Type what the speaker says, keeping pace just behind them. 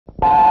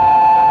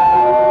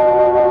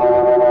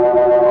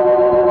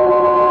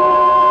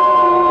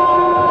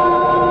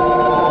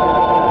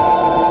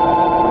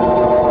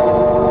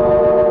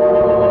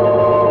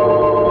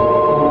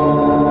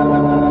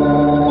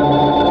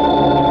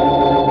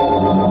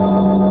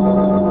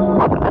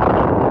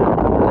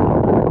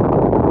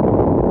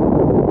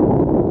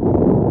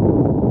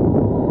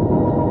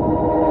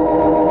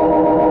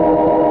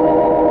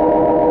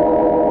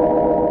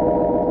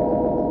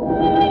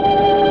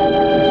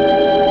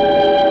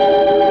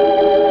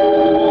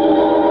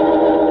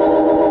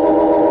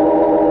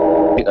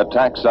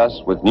attacks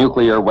us with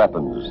nuclear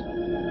weapons,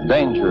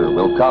 danger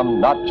will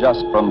come not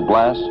just from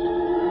blast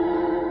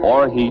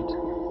or heat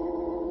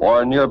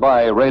or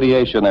nearby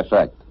radiation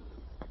effect,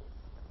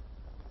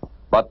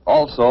 but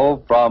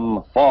also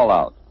from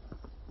fallout.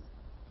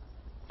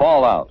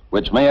 Fallout,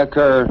 which may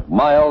occur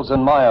miles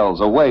and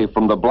miles away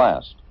from the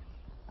blast.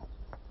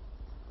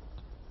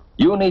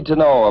 You need to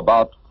know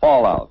about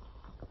fallout,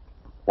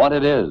 what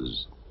it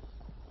is,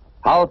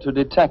 how to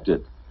detect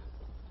it,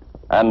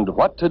 and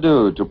what to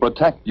do to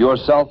protect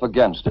yourself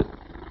against it.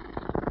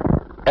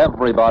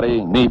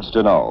 Everybody needs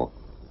to know.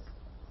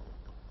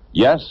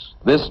 Yes,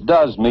 this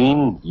does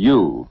mean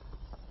you.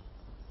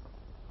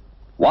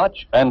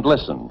 Watch and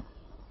listen.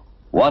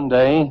 One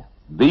day,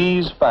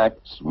 these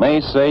facts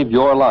may save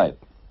your life.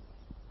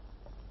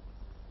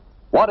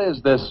 What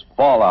is this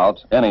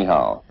fallout,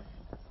 anyhow?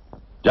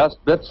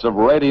 Just bits of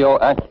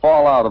radioactive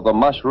fall out of the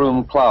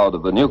mushroom cloud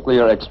of the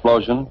nuclear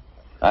explosion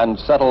and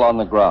settle on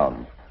the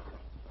ground.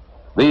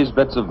 These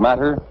bits of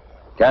matter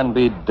can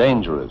be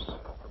dangerous.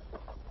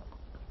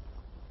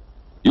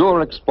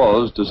 You're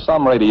exposed to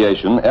some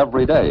radiation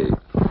every day,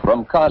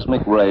 from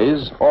cosmic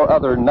rays or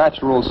other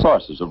natural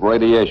sources of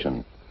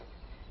radiation.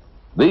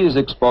 These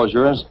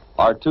exposures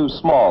are too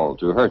small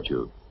to hurt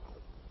you.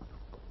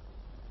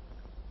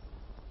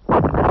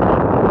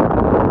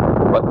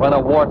 But when a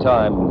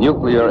wartime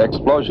nuclear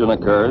explosion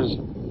occurs,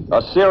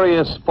 a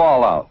serious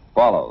fallout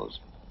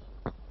follows.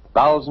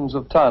 Thousands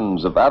of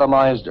tons of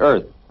atomized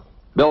earth,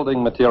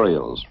 building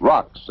materials,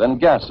 rocks, and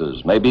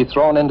gases may be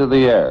thrown into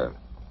the air.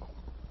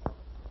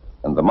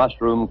 And the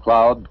mushroom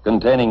cloud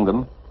containing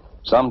them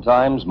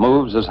sometimes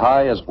moves as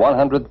high as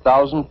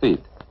 100,000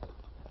 feet,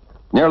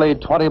 nearly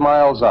 20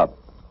 miles up.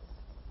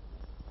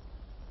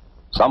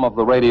 Some of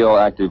the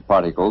radioactive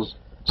particles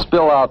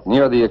spill out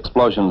near the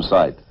explosion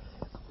site.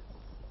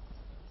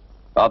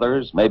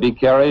 Others may be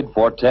carried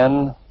for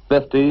 10,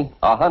 50,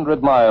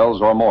 100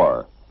 miles or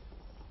more.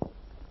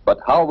 But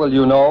how will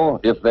you know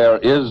if there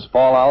is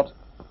fallout?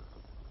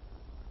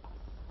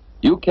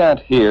 You can't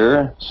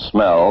hear,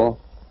 smell,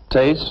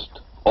 taste,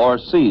 or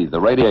see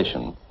the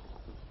radiation.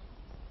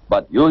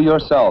 But you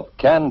yourself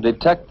can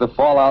detect the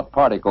fallout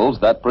particles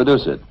that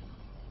produce it.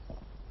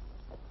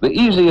 The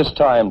easiest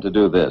time to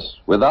do this,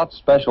 without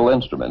special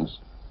instruments,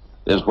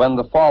 is when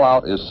the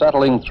fallout is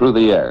settling through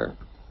the air.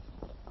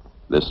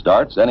 This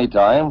starts any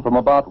time from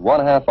about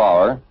 1/2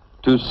 hour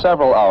to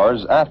several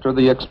hours after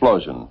the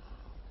explosion,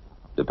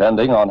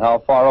 depending on how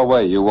far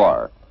away you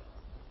are.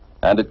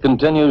 And it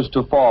continues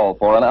to fall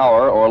for an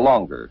hour or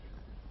longer.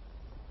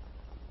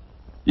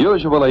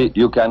 Usually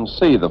you can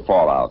see the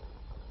fallout.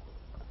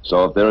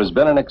 So if there has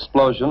been an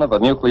explosion of a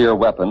nuclear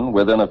weapon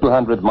within a few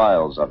hundred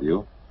miles of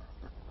you,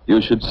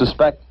 you should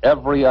suspect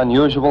every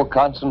unusual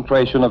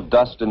concentration of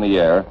dust in the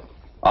air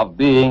of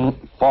being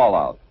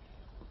fallout.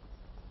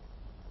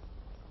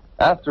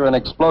 After an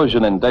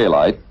explosion in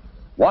daylight,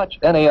 watch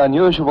any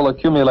unusual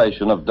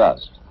accumulation of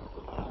dust.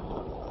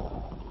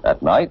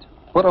 At night,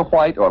 put a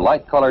white or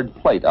light-colored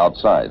plate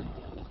outside.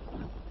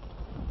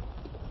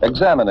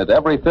 Examine it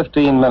every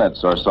 15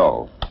 minutes or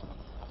so.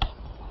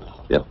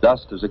 If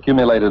dust is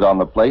accumulated on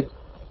the plate,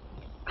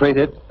 treat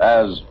it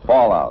as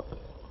fallout.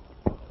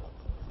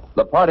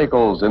 The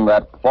particles in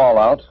that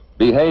fallout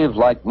behave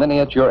like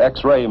miniature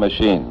X-ray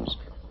machines,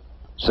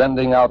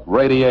 sending out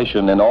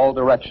radiation in all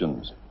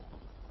directions.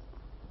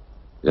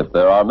 If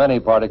there are many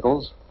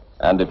particles,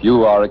 and if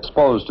you are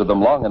exposed to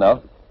them long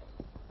enough,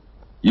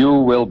 you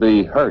will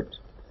be hurt.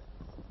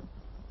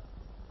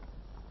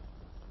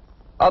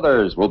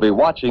 Others will be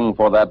watching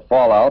for that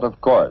fallout,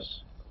 of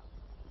course.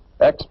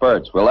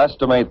 Experts will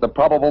estimate the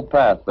probable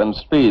path and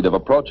speed of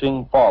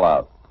approaching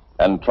fallout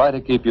and try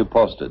to keep you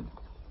posted.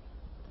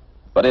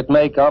 But it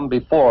may come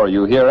before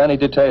you hear any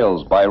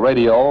details by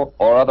radio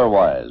or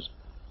otherwise.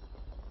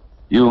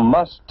 You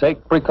must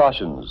take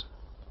precautions,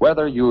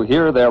 whether you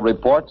hear their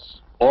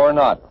reports or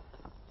not.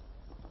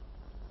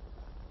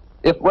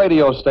 If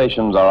radio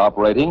stations are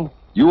operating,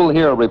 you will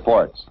hear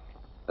reports,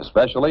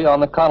 especially on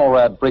the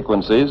Conelrad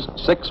frequencies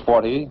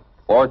 640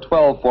 or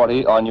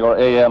 1240 on your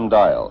AM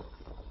dial.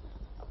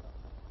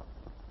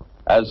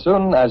 As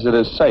soon as it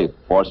is safe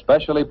for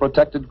specially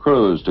protected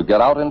crews to get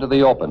out into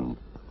the open,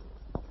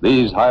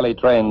 these highly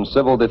trained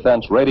civil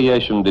defense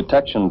radiation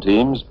detection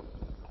teams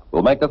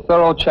will make a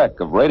thorough check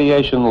of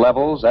radiation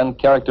levels and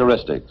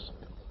characteristics.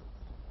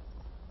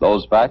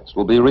 Those facts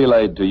will be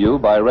relayed to you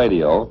by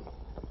radio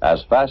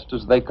as fast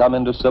as they come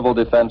into civil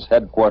defense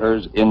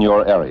headquarters in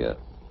your area.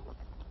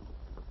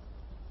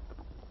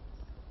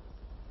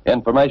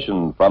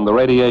 Information from the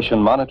radiation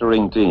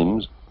monitoring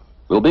teams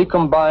will be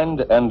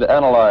combined and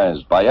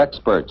analyzed by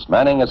experts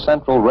manning a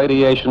central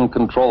radiation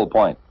control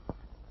point.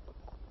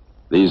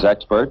 These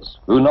experts,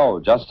 who know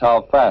just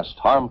how fast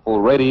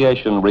harmful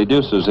radiation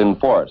reduces in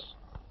force,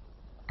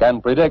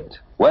 can predict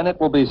when it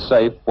will be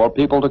safe for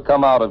people to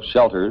come out of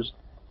shelters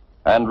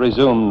and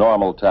resume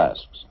normal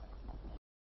tasks.